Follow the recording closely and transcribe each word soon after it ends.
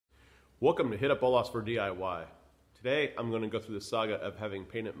Welcome to Hit Up Olaf's for DIY. Today I'm going to go through the saga of having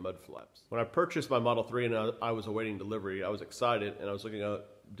painted mud flaps. When I purchased my Model 3 and I was awaiting delivery, I was excited and I was looking at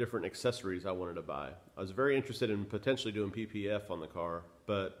different accessories I wanted to buy. I was very interested in potentially doing PPF on the car,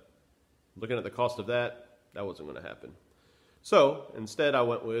 but looking at the cost of that wasn't going to happen. So instead I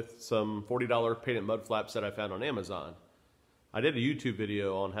went with some $40 painted mud flaps that I found on Amazon. I did a YouTube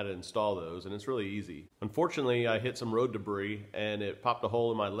video on how to install those, and it's really easy. Unfortunately, I hit some road debris and it popped a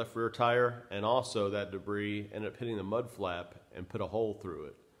hole in my left rear tire, and also that debris ended up hitting the mud flap and put a hole through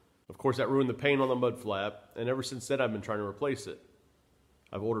it. Of course, that ruined the paint on the mud flap, and ever since then I've been trying to replace it.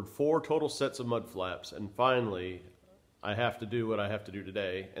 I've ordered 4 total sets of mud flaps, and finally I have to do what I have to do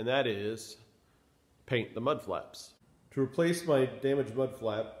today, and that is paint the mud flaps. To replace my damaged mud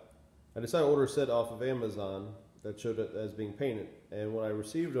flap, I decided to order a set off of Amazon that showed it as being painted, and when I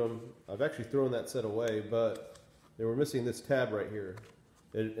received them, I've actually thrown that set away, but they were missing this tab right here.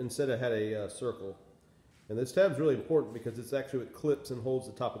 Instead it had a circle, and this tab is really important because it's actually what clips and holds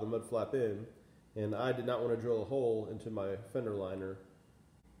the top of the mud flap in, and I did not want to drill a hole into my fender liner.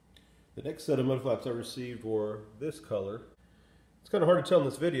 The next set of mud flaps I received were this color. It's kind of hard to tell in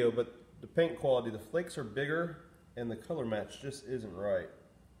this video, but the paint quality, the flakes are bigger and the color match just isn't right.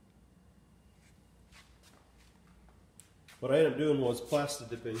 What I ended up doing was plastic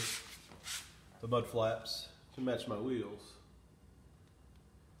dipping the mud flaps to match my wheels.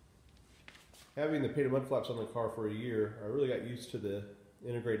 Having the painted mud flaps on the car for a year, I really got used to the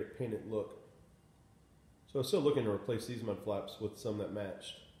integrated painted look. So I was still looking to replace these mud flaps with some that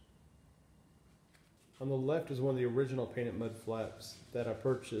matched. On the left is one of the original painted mud flaps that I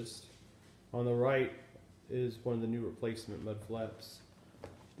purchased. On the right is one of the new replacement mud flaps.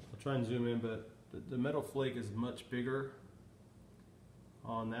 I'll try and zoom in, but the metal flake is much bigger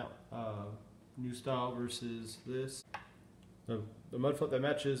on that new style versus this. The mud flap that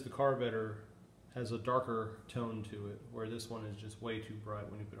matches the car better has a darker tone to it, where this one is just way too bright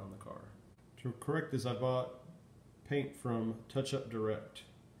when you put it on the car. To correct this, I bought paint from Touch Up Direct.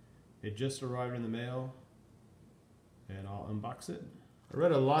 It just arrived in the mail, and I'll unbox it. I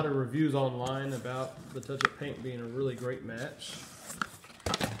read a lot of reviews online about the Touch Up paint being a really great match.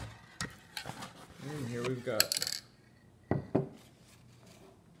 And here we've got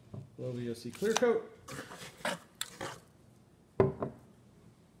low VOC clear coat,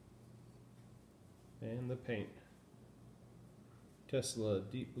 and the paint, Tesla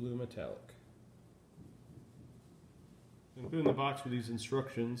Deep Blue Metallic. Included in the box with these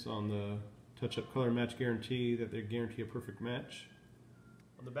instructions on the touch-up color match guarantee that they guarantee a perfect match.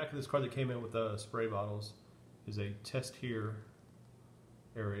 On the back of this card that came in with the spray bottles is a test here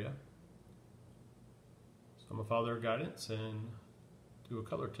area. So I'm going to follow their guidance and do a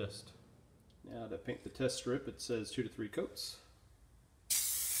color test. Now to paint the test strip, it says 2 to 3 coats.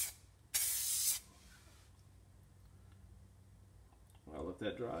 I'll let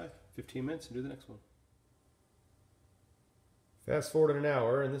that dry 15 minutes and do the next one. Fast forward an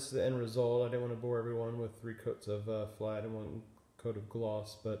hour, and this is the end result. I didn't want to bore everyone with 3 coats of flat and 1 coat of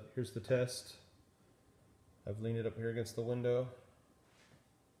gloss, but here's the test. I've leaned it up here against the window.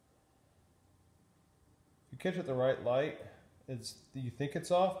 If you catch it at the right light, you think it's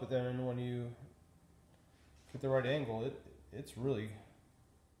off, but then when you get the right angle,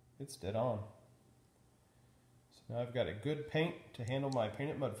 it's dead on. So now I've got a good paint to handle my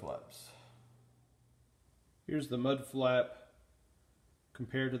painted mud flaps. Here's the mud flap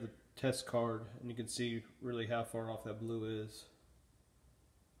compared to the test card, and you can see really how far off that blue is.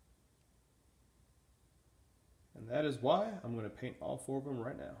 And that is why I'm going to paint all 4 of them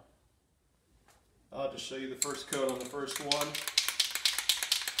right now. I'll just show you the first coat on the first one.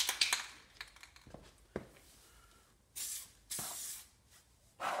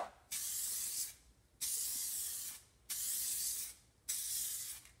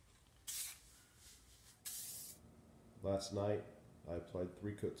 Last night I applied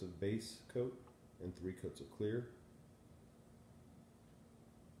 3 coats of base coat and 3 coats of clear.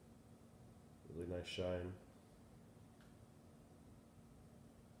 Really nice shine.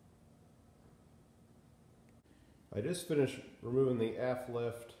 I just finished removing the aft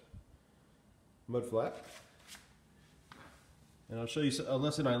left mud flap, and I'll show you a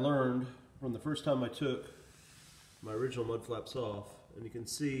lesson I learned from the first time I took my original mud flaps off. And you can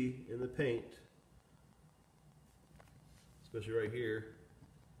see in the paint, especially right here,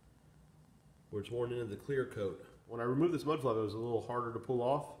 where it's worn into the clear coat. When I removed this mud flap, it was a little harder to pull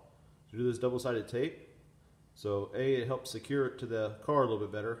off to do this double-sided tape. So A, it helps secure it to the car a little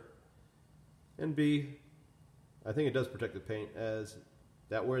bit better, and B, I think it does protect the paint, as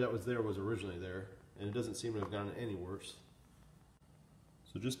that wear that was there was originally there, and it doesn't seem to have gotten any worse.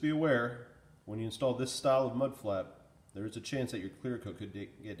 So just be aware, when you install this style of mud flap, there is a chance that your clear coat could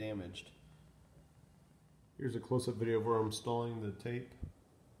get damaged. Here's a close-up video of where I'm installing the tape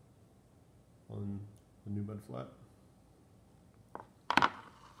on the new mud flap.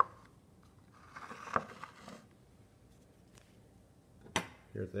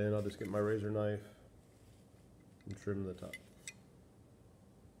 Here at the end, I'll just get my razor knife and trim the top.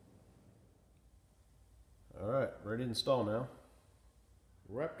 Alright, ready to install now.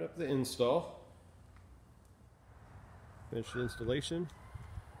 Wrapped up the install. Finished the installation.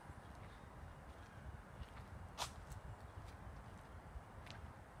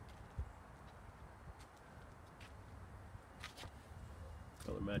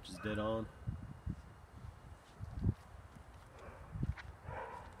 Color match is dead on.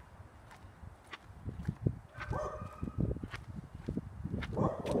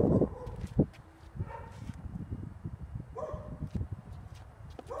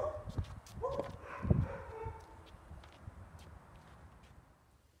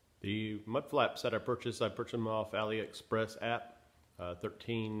 The mud flaps that I purchased them off AliExpress app.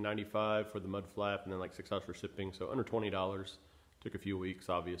 $13.95 for the mud flap, and then like $6 for shipping, so under $20. Took a few weeks,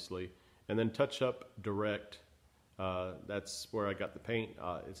 obviously. And then Touch Up Direct, that's where I got the paint.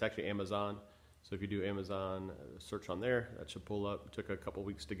 It's actually Amazon, so if you do Amazon search on there, that should pull up. It took a couple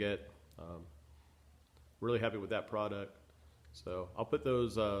weeks to get. Really happy with that product. So I'll put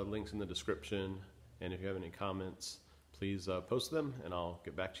those links in the description, and if you have any comments, please post them and I'll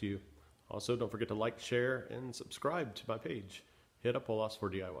get back to you. Also, don't forget to like, share, and subscribe to my page. Hit up Lost for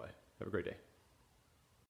DIY. Have a great day.